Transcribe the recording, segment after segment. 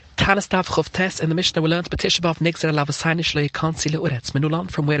Tanastav Choftes in the Mishnah we learned Betishabav Nigzer Lavasanish Le Kansile Uretz.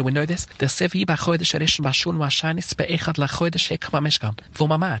 Menulan, from where we know this, the Sevi Bachoidish Arishon Bashun Washanis Beechad Lachoidish Hekma Mishkan.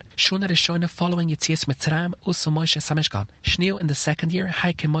 Vomamar, Shuna Rishona following Yitzias Mitzrayim Uso Moshe Samishkan. Shneu in the second year,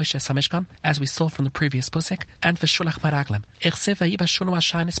 Haike Moshe Samishkan, as we saw from the previous Pusik, and Veshulach Maraglim. Echsev Bashun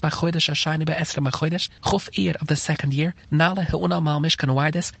Washanis Bachoidish Ashani Beesra Bachoidish, Chof Ear of the second year, Nala Heuna Mal Mishkan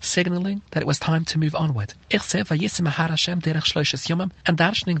Waides, signaling that it was time to move onward. Echsev Yisim Mahar Hashem Derech Shloishes Yomam, and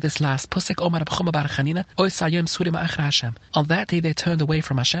darshaning this last Pusik Omar B'chuma Bar Chanina, Oisayim Surim Achra Hashem. On that day they turned away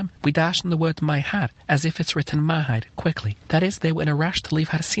from Hashem. We dash in the word Maihar, as if it's written Mahad, quickly. That is, they were in a rush to leave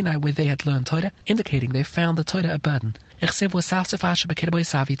Har Sinai where they had learned Torah, indicating they found the Torah a burden. Echsev was Safsefasha Bekirboy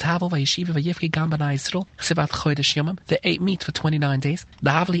Savi Tavel Vayeshiva Vayivki Gambana Yisrael, Chsevat Chodesh Yomam. They ate meat for 29 days. The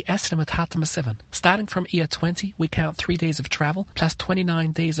Havli Esrim at Hatam 7. Starting from year 20, we count 3 days of travel, plus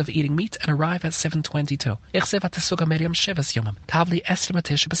 29 days of eating meat, and arrive at 722. Echsev at Tesuga Miriam Shevas Yomam. Tavli Esrim at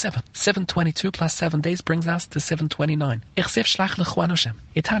Tisha 7. 722 plus 7 days brings us to 729. Echsev Shlach Lechuan Hashem.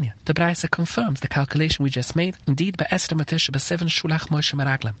 Itanya, the Braisa confirms the calculation we just made. Indeed, by Esrim at Tisha 7 Shulach Moshe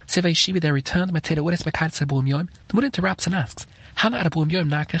Meraglim. Seva Yeshiva they returned Matera Ures Mekatsa Boom Yom. The Mud interrupts and asks, Hana Arabum Yom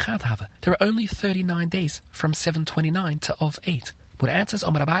Nakachat Hava. There are only 39 days from 729 to of 8. But answers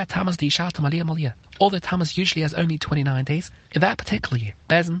Omar Abaya Tamas Di Shah Tamalia Malia. Although Tamas usually has only 29 days, in that particular year,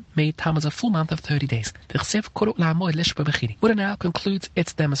 Bezin made Tamas a full month of 30 days. The Chsev Koruk La Moed Lishba Bechiri. Buddha now concludes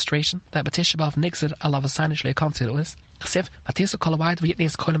its demonstration that Batishabav Nigzer Alavasanish Le Considerus. Chsev Matisu Kolawide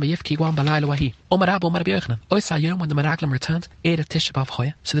Vietnamese Kolam Yivki Wan Balai Wahi. Omar Abu Omar Biochnan. Oisa Yom when the Meraglim returned, Eid of Tishabav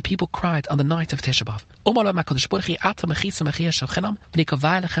Hoya. So the people cried on the night of Tishabav. Omar Makodesh Burchi Ata Mechisa Mechia Shavchenam,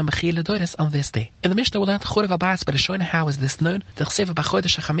 Nikavailechem Mechile Doris on this day. In the Mishnah we learned Chorev Abbas, but showing how is this known? The Chsev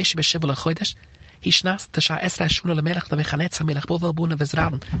Bachodesh Hamishi Beshibul Chodesh. Hishnas Tasha Esra Shuna Lemelech the Mechanetza Melech Bovel Buna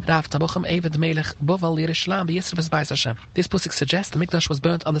Vezraven Rav Tabuchim Eved Melech Bovel Yerushalayim B'Yisrael V'Zbais Hashem. This pusik suggests the Mikdash was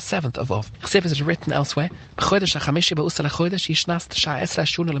burnt on the 7th of Av. Chsev is written elsewhere. B'chodesh HaChamishi B'Usal HaChodesh Hishnas Tasha Esra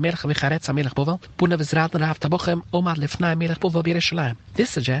Shuna Lemelech V'Chanetza Melech Bovel Buna Vezraven Rav Tabuchim Omar Lefnai Melech Bovel B'Yerushalayim.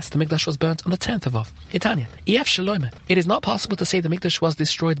 This suggests the Mikdash was burnt on the 10th of Av. Itanya Ef Shaloime. It is not possible to say the Mikdash was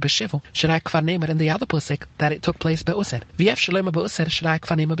destroyed b'Shivu. Sharai Kvar Nemer in the other pusik that it took place b'User. V'Ef Shaloime b'User Sharai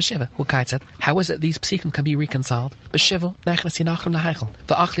Kvar Nemer b'Shiva. Who said, how is it these psikim can be reconciled? B'Shivu Nechnas Yinachrim Laheichel.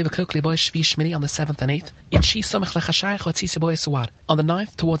 V'Achli V'Kukli Boy Shvi Shmini on the 7th and 8th. Yitshi Samach Lechashayach V'Tzisi Boy Suwad. On the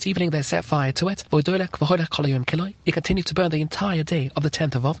 9th, towards evening, they set fire to it. V'Odoilek V'Hoilek Kolayom Kiloi. It continued to burn the entire day of the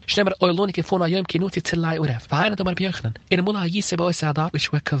 10th of Av. Shnemer Oilonik Ifona Yom Kinuti Tillai Urev. V'Haina Domar B'Yochanan. In a Mula Yise Boy Sadat,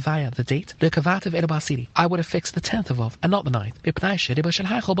 which were Kavaya the date. The Kavativ Edabasiri. I would have fixed the 10th of Av and not the 9th.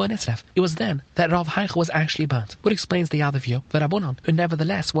 It was then that Rav Heichel was actually burnt. What explains the other view? The Rabbanon, who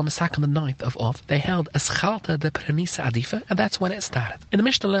nevertheless were massacred on the 9th of Av, they held a Schalta de Premisa Adifa, and that's when it started. In the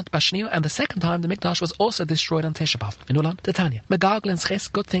Mishnah learnt Bashniya, and the second time the Mikdash was also destroyed on Tisha B'Av. In Ulan, Titania. Megagl and Ches,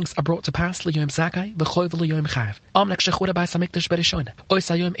 good things are brought to pass L'Yom Zakai, V'Choyv L'Yom Chayev. Amnek Shechura B'As HaMikdash Berishoyne.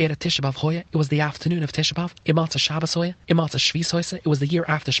 Oisa Yom Eira Tisha B'Av Hoya, it was the afternoon of Tisha B'Av. Imatza Shabbos Hoya, Imatza Shvis Hoysa, it was the year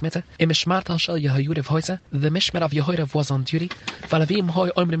after Shemitah. Imishmat Al Shel Yehoyudev Hoysa, the Mishmer of Yehoyudev was on duty. Valavim Hoy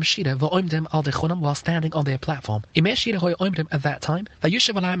Oimrim Shira, V'Oimdim Al Dechunam, while standing on their platform. Imeshira Hoy Oimrim at that time,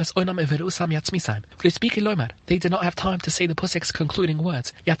 Vayushav Alamis Oinam Everusam Yatzmisam. V'Lispiki Loimar, they did not have time to say the Pusik's concluding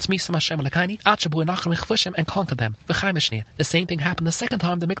words. Yatzmisam Hashem Lakaini, Achabu Nachrim Chvushim, and conquered them. V'Chaimishnia. The same thing happened the second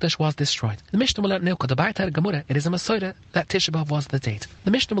time the Mikdash was destroyed. The Mishnah will learn Nilko, the Baitar Gemura, it is a Masoda that Tisha B'Av was the date.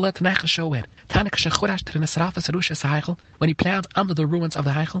 The Mishnah will learn Tanach Shower. Tanik Shechurash Trinesrafas Arusha Heichel, when he plowed under the ruins of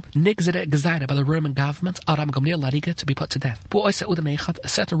the Heichel, Nigzere Gezaira by the Roman government, Aram Gamliel Lariga to be put to death. A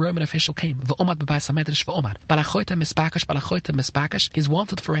certain Roman official came, V'Omad B'Bais HaMedrash V'Omar, Balachoita Misbakash, he's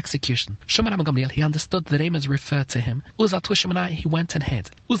wanted for execution. Shumar Gamliel, he understood the Ramans referred to him. Uzatushmanai, he went and hid.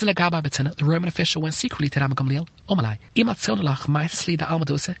 Uzlegaba Betina, the Roman official went secretly to Ram Gamliel, Omalai, Imat Sonalach, Maisli the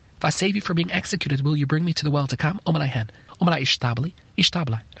Almadose, if I save you from being executed, will you bring me to the world to come? Omalai hen. Omalai Ishtabli,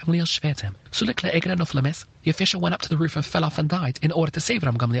 Gamliel Shvetem. Sulikle Egren of Lemes, the official went up to the roof and fell off and died in order to save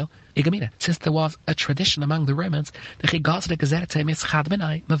Ram Gamliel. Igamina, since there was a tradition among the Romans, the Chigazre Gezerete Mischad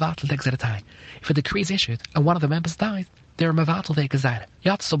Benai, Mevatel Degzeretai. If a decree is issued and one of the members died, they're Mevatel de Gezere.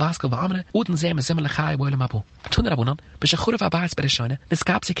 Yat Sobasko Vamene, Uden Zem Zimmelachai Wolemabu. Tunrabunan, Bishachur of Abbas Bereshone, the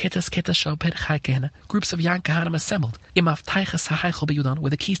Skapsi Kittas Kitta Show Per Haikene, groups of young Kahanam assembled, Imaf Taichas Haichel Beyudan, with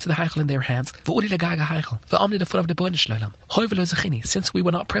the keys to the Heichel in their hands, for Uri Gaga Heichel, for Omni the foot of the Bundeslolam. Hoivelo Zachini, since we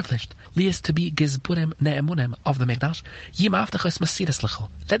were not privileged, Lias to be Gizburim Neemunim of the Megdash, Yimafdachos Masidas Lachel.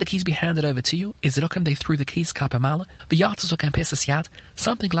 Let the keys be handed over to you. Izrukim, they threw the keys Kapamala, the Yatzuk and Pesas Yad,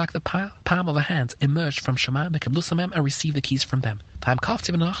 something like the palm of a hand emerged from Shema, Mekablusamem, and received the keys from them. Time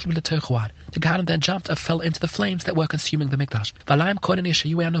Kafti Benach with the Turquoise. The Ganem then jumped and fell into the flames that were consuming the Mikdash. Valaim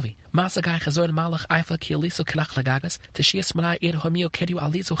Kodenisha Yuanovi. Masagai Chazon Malach Eiffel Kieliso Kilach Lagagas. Tishias Malai Ir Homio Kedu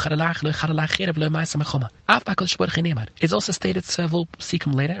Alizo Haralach Le Haralach Here of Le Maisamachoma. Afbakal Shborchinemar. It's also stated several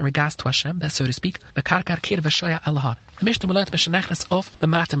seekum later in regards to Hashem, that so to speak, the Karkar Kir Vashoya Allahar. The Mishnah will learn Mishnechnes of the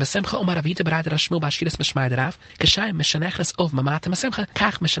Mata Mesemcha Omar Avita Brada Rashmu Bashiris Mishmaidarav. Kashai Mishnechnes of Mamata Mesemcha.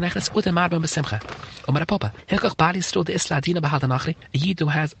 Kach Mishnechnes Ude Marba Mesemcha. Omar Papa. Hilkach Bali stole the Isladina Bahadanachri. A Yid who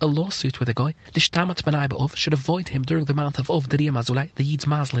has a lawsuit with a guy. The Shtamat Benaiba of should avoid him during the month of the Riyah Mazulai. The Yid's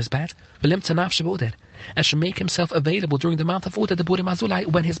mazel is bad. Vilim Tanaf Shabudir. And should make himself available during the month of Uda the Buri Mazulai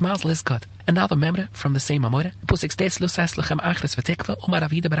when his mazel is cut. Another member from the same Amore. Pusik states Lusas Lechem Achres Vatikva. Omar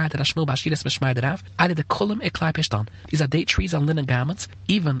Avida Brada Rashmu Bashiris Mishmaidarav. Ali the Kulam Eklai Pishtan. These are date trees and linen garments.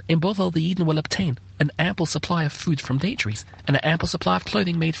 Even in Bovel the Eden will obtain an ample supply of food from date trees and an ample supply of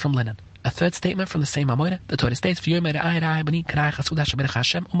clothing made from linen. A third statement from the same Amoira, the Torah states, Pusik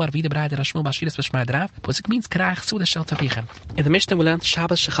means in the Mishnah we learned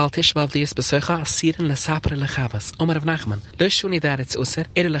Shabbos Shechal Tishbav Lias Besocha Asirin Lesapre Lechavas. Omar of Nachman. Lo shuni that it's User,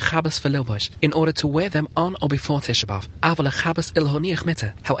 Ere Lechabas Velobosh, in order to wear them on or before Tishbav. Ava Lechabas Ilhoniach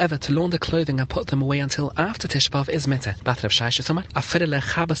Mitte. However, to launder clothing and put them away until after Tishbav is Mitte. Batra of Shaish Omar. Afire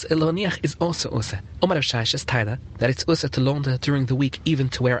Lechabas Ilhoniach is also User. Omar of Shaish is Taida, that it's User to launder during the week, even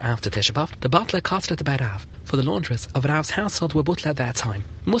to wear after Tishbav. The butler Kotlet by Rav, for the laundress of Rav's household were butler at that time.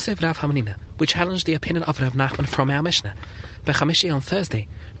 Musev Rav Hamanina, which challenged the opinion of Rav Nachman from our Mishnah. Bechamishi on Thursday,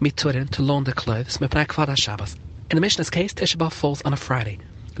 miturin to launder clothes, mepnei kvad Shabbos. In the Mishnah's case, Tisha B'Av falls on a Friday.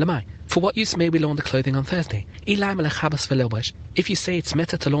 Lamai, for what use may we launder clothing on Thursday? If you say it's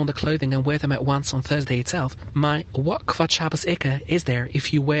meta to launder clothing and wear them at once on Thursday itself, what kvad Shabbos Ika is there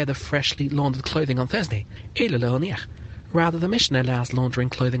if you wear the freshly laundered clothing on Thursday? Rather, the Mishnah allows laundering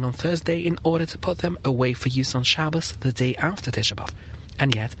clothing on Thursday in order to put them away for use on Shabbos the day after Tisha B'Av.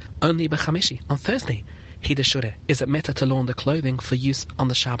 And yet, only B'Chamishi, on Thursday, Hidashure is admitted to launder clothing for use on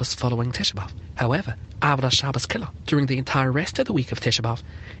the Shabbos following Tisha B'Av. However, Avra Shabbos Killer, during the entire rest of the week of Tisha B'Av,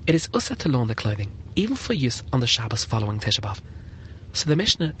 it is usher to launder clothing, even for use on the Shabbos following Tisha B'Av. So the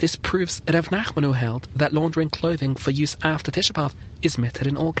Mishnah disproves Rav Nachman who held that laundering clothing for use after Tisha B'Av is mitted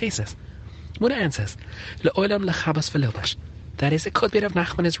in all cases. Muna answers, Le'olam lechabas v'lilbash. That is, it could be Rav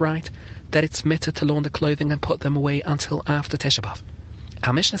Nachman is right, that it's mitted to launder clothing and put them away until after Tisha B'Av.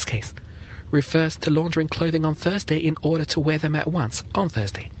 Our Mishnah's case refers to laundering clothing on Thursday in order to wear them at once on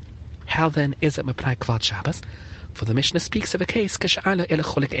Thursday. How then is it mepnei kvad Shabbos? For the Mishnah speaks of a case k'sha'ala ele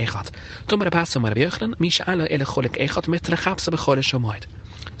cholik echad. Tomer Abbas Omer Rabbi Yochanan, mi sha'ala ele cholik echad mitlechapsa b'chodesh u'moed.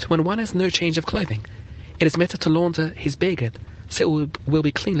 So when one has no change of clothing, it is mitted to launder his beged, so it will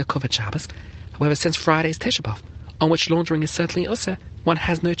be clean l'kovet Shabbos. However, since Friday is Tisha B'Av, on which laundering is certainly usher, one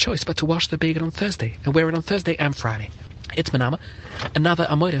has no choice but to wash the beged on Thursday and wear it on Thursday and Friday. It's Manama, another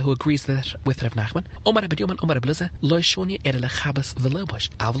Amoida who agrees with Rav Nachman. Omar Abed Yoman, Omar Abluza, Lo Shoni Ere Lechabas V'Lobosh,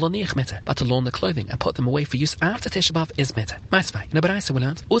 Avloniach Meta, but to launder clothing and put them away for use after Tisha B'Av is Meta. Maisvai, in the Baraisa we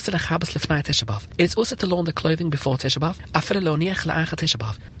learned, Usa Lechabas Lefnai Tisha B'Av. It is also to launder clothing before Tisha B'Av, Afere Loniach La'acha Tisha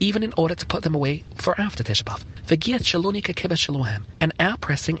B'Av, even in order to put them away for after Tisha B'Av. V'giat Shalonika Kibbutz Shalohem, and our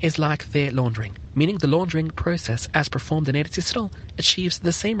pressing is like their laundering, meaning the laundering process as performed in Eretz Yisrael achieves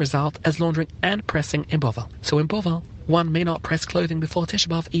the same result as laundering and pressing in Bovel. So in Bovel, one may not press clothing before Tisha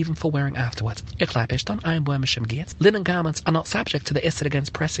B'Av even for wearing afterwards. Linen garments are not subject to the Isser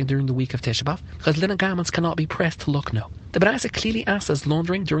against pressing during the week of Tisha B'Av, because linen garments cannot be pressed to look no. The Baraisa clearly asks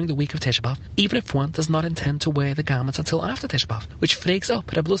laundering during the week of Tisha B'Av, even if one does not intend to wear the garments until after Tisha B'Av, which freaks up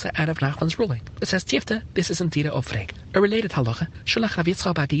Rabluza out of Nachman's ruling. It says Tifta, this is indeed of freak. A related halacha, Shulach Rav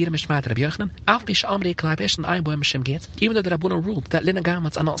Yitzchak Bagir Mishmad Rabbi Yochanan, Alf Bish Amri Klaibesh and Ein Boem Mishim Get, even though the Rabbuna ruled that linen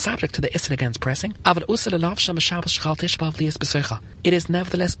garments are not subject to the Isser against pressing, Aval Usa Lelav Sham Shabbos Shchal Tisha B'Av Lias Besocha. It is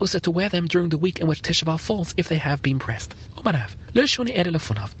nevertheless Usa to wear them during the week in which Tisha B'Av falls if they have been pressed. Umarav, Lo Shuni Ere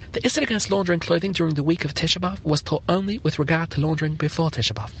Lefunav. The Isser against laundering clothing during the week of Tisha B'Av was taught only with regard to laundering before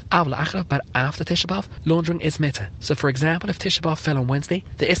Tisha B'Av. Aval Achrav, but after Tisha B'Av, laundering is meta. So for example, if Tisha B'Av fell on Wednesday,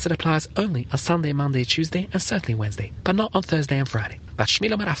 the Isser applies only on Sunday, Monday, Tuesday, and certainly Wednesday, but not on Thursday and Friday. But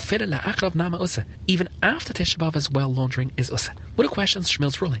Shmuel Amar Afir La'achrav Nama Usa. Even after Tisha B'Av as well, laundering is Usa. What are questions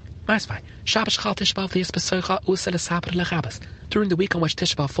Shmuel's ruling? Maisvai, Shabbos Shchal Tisha B'Av Lias Besocha Usa L'Sapar L'Chabas. During the week on which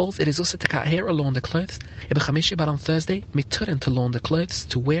Tisha B'Av falls, it is Usa to cut hair or launder clothes. Ibechamishi, but on Thursday, miturin to launder clothes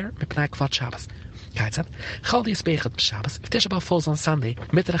to wear mipnei kvad Shabbos. Kaitzat, Chal Dias Beichad Shabbos. If Tisha B'Av falls on Sunday,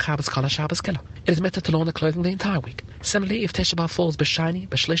 mitter Shabbos Kala Shabbos Kilo. It is mitter to launder clothing the entire week. Similarly, if Tisha B'Av falls b'Shani,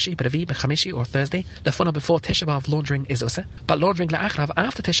 b'Shlishi, b'Revi, b'Chamishi, or Thursday, the funa before Tisha B'Av laundering is Usa, but laundering la'achrav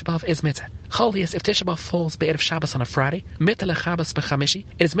after Tisha B'Av is mitter. Chal Dias, if Tisha B'Av falls b'Erev Shabbos on a Friday, mitter Shabbos b'Chamishi,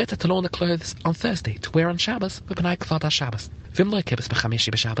 it is mitter to launder clothes on Thursday to wear on Shabbos b'Pnei Kvad Shabbos. Vimloi kibbutz b'chamishi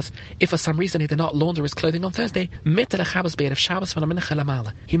b'Shabbos. If for some reason he did not launder his clothing on Thursday, mitzvah Shabbos be'erev Shabbos from the mincha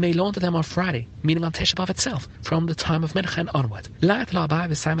lamala. He may launder them on Friday, meaning on Tisha B'av itself, from the time of mincha and onward. La'at la'abai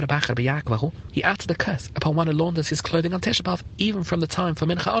v'sayim rebacher b'Yaakvahu. He adds the curse upon one who launders his clothing on Tisha B'av, even from the time for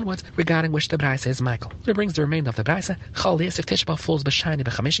mincha onwards, regarding which the Braisa is Michael. It brings the remainder of the Braisa. Chal if Tisha B'av falls b'shani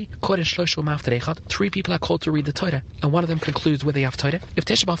b'chamishi, kodesh shloshu ma'after echad. 3 people are called to read the Torah, and one of them concludes with the Haftorah. If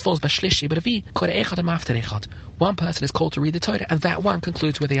Tisha B'av falls b'shlishi b'revi, kodesh echad ma'after echad. One person is called to read the Torah, and that one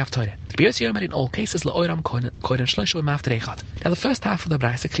concludes with the Haftorah. The Yossi Omer in all cases la'oram kodesh shloshu ma'after echad. Now the first half of the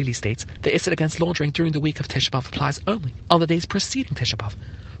Braisa clearly states the issur against laundering during the week of Tisha B'av applies only on the days preceding Tisha B'av,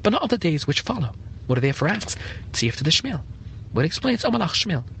 but not on the days which follow. What it therefore asks, tzif to the Shmuel. What explains Omalach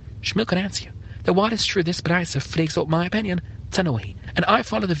Shmuel? Shmuel can answer you that what is true this Braisa flags out my opinion, Tanohi, and I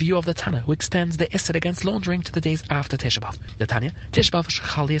follow the view of the Tana, who extends the issur against laundering to the days after Tisha B'av. The Tanya, Tisha B'av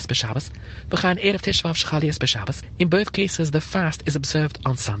shechalias b'Shabbos, v'chan erev Tisha B'av shechalias b'Shabbos. In both cases, the fast is observed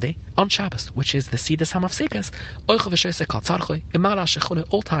on Sunday, on Shabbos, which is the Sidas Hamafsekas, oicha v'shosei kol tzarchoi, imala shechune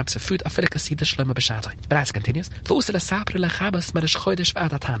all types of food, afilika Sidas shlema b'shatoi. But as it continues, v'usa l'sapri l'chabos meresh chodesh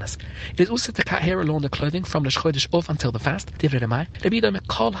v'adatanas. It is also to cut hair or launder clothing from the chodesh off until the fast. Divrei Ramai, Rabbi Yehuda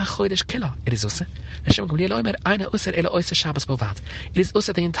kol hachodesh kila. It is also. Hashem Gamliel Omer, Aina user ela oisa Shabbos bovad. It is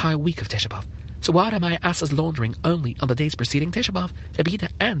also the entire week of Tisha B'av. So why am I asked as laundering only on the days preceding Tisha B'av? Rabbi Yehuda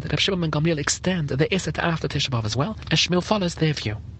and Rabbi Shimon ben Gamliel extend the issur to after Tisha B'av as well, and Shmuel follows their view.